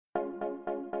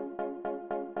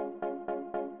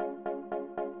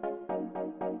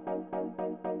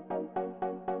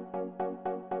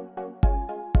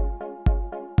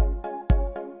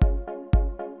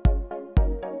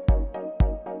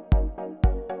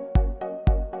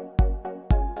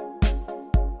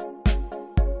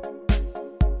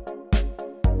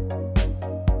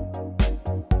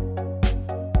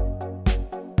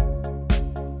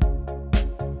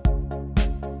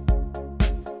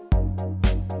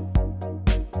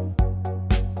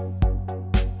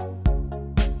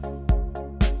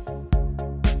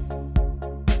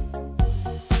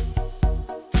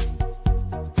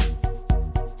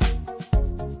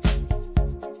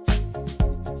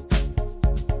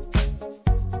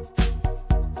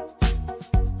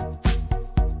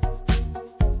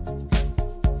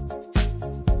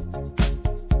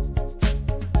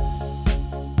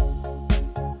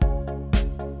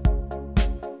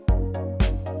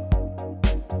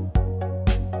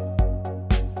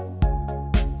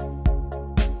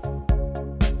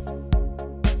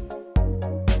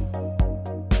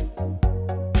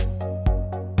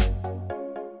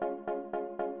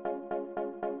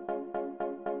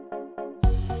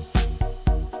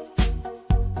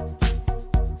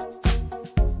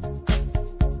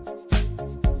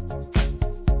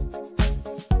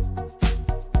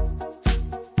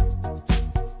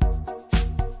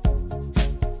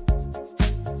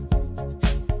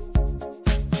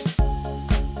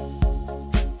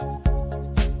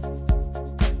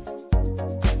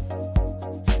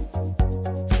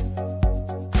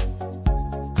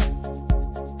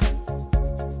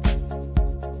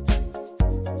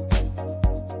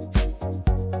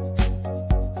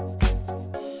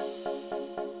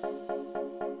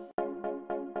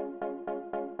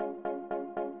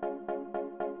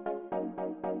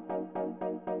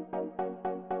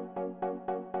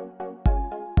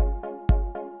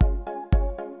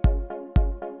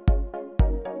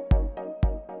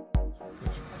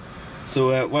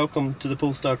So welcome to the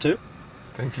Polestar 2.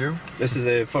 Thank you. This is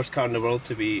the first car in the world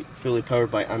to be fully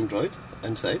powered by Android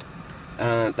inside.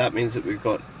 That means that we've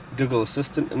got Google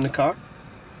Assistant in the car.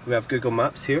 We have Google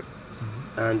Maps here,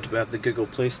 and we have the Google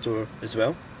Play Store as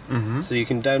well. So you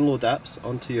can download apps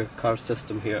onto your car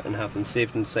system here and have them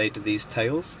saved inside of these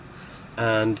tiles,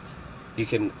 and you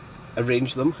can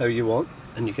arrange them how you want,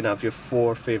 and you can have your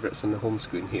 4 favourites on the home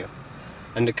screen here.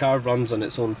 And the car runs on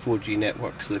its own 4G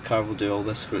network, so the car will do all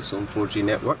this for its own 4G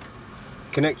network.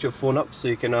 Connect your phone up so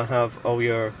you can now have all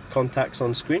your contacts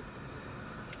on screen,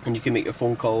 and you can make your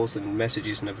phone calls and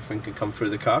messages and everything can come through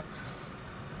the car.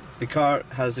 The car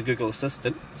has a Google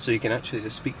Assistant, so you can actually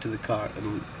just speak to the car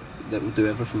and that will do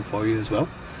everything for you as well.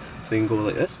 So you can go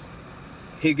like this.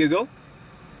 Hey Google,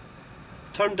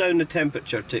 turn down the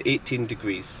temperature to 18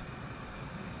 degrees.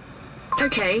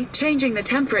 Okay, changing the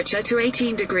temperature to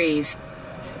 18 degrees.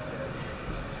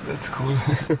 That's cool.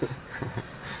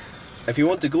 If you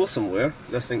want to go somewhere,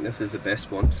 I think this is the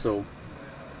best one. So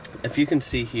if you can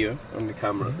see here on the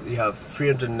camera, you have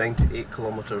 398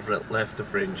 kilometers left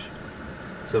of range.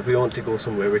 So if we want to go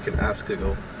somewhere, we can ask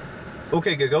Google,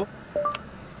 okay Google,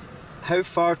 how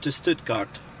far to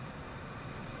Stuttgart?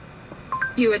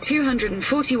 You are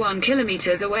 241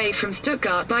 kilometers away from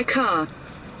Stuttgart by car.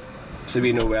 So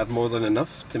we know we have more than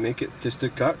enough to make it to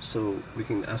Stuttgart, so we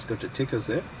can ask her to take us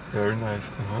there. Very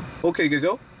nice. Okay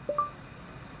Google,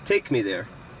 take me there.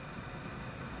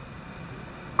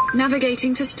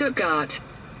 Navigating to Stuttgart.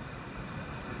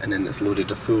 And then it's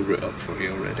loaded a full route up for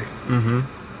you already.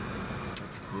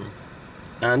 That's cool.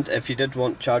 And if you did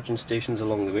want charging stations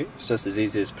along the way, it's just as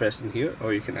easy as pressing here,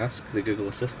 or you can ask the Google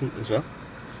Assistant as well.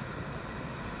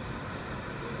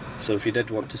 So if you did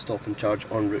want to stop and charge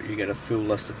en route, you get a full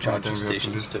list of charging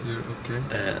stations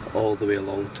all the way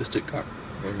along to Stuttgart.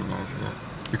 Very nice, yeah.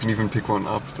 You can even pick one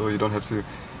up, so you don't have to,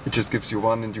 it just gives you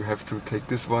one and you have to take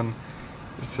this one.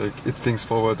 It's like, it thinks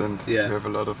forward and you have a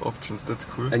lot of options. That's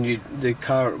cool. And the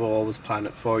car will always plan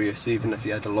it for you, so even if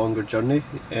you had a longer journey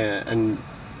and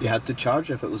you had to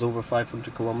charge, if it was over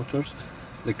 500 kilometers,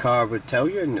 the car would tell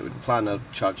you and it would plan a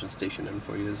charging station in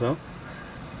for you as well.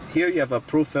 Here you have a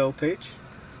profile page.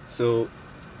 So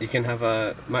you can have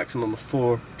a maximum of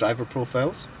 4 driver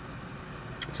profiles.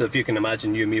 So if you can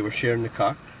imagine you and me were sharing the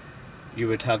car, you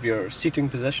would have your seating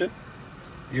position,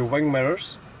 your wing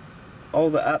mirrors, all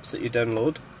the apps that you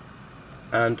download,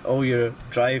 and all your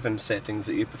driving settings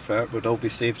that you prefer would all be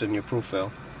saved in your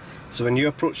profile. So when you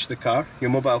approach the car, your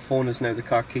mobile phone is now the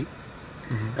car key,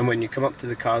 and when you come up to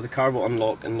the car will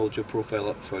unlock and load your profile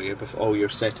up for you with all your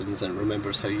settings, and it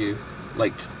remembers how you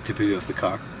liked to be with the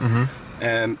car.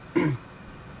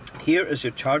 Here is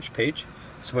your charge page.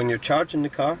 So when you're charging the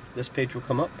car, this page will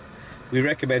come up. We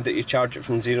recommend that you charge it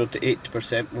from 0 to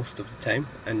 80% most of the time,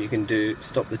 and you can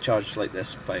stop the charge like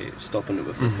this by stopping it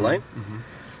with this line.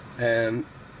 It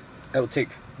will take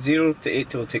 0 to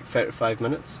 80 will take 35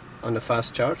 minutes on a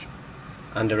fast charge,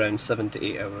 and around 7 to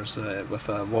 8 hours with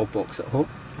a wall box at home.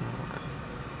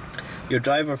 Your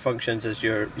driver functions is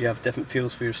you have different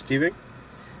feels for your steering,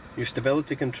 your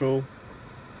stability control,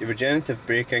 your regenerative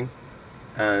braking,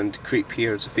 and creep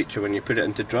here is a feature. When you put it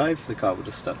into drive, the car will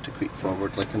just start to creep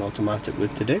forward like an automatic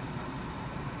would today.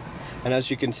 And as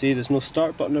you can see, there's no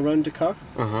start button around the car,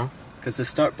 because the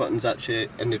start button's actually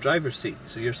in the driver's seat,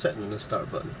 so you're sitting on the start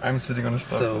button. I'm sitting on the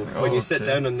start button. So when you sit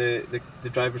down on the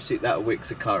driver's seat, that wakes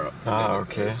the car up.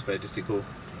 It's ready to go.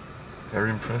 Very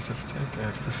impressive tech, I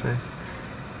have to say.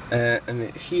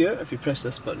 And here, if you press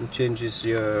this button, changes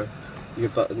your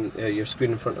button, your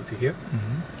screen in front of you here.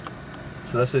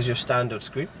 So this is your standard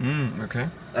screen.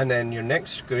 And then your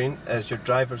next screen is your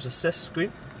driver's assist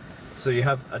screen. So you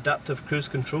have adaptive cruise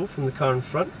control from the car in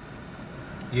front.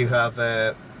 You have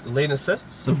lane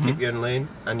assist, so keep you in lane,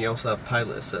 and you also have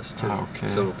pilot assist too.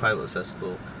 So pilot assist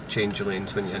will change your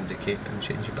lanes when you indicate and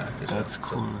change you back as well. That's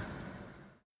cool.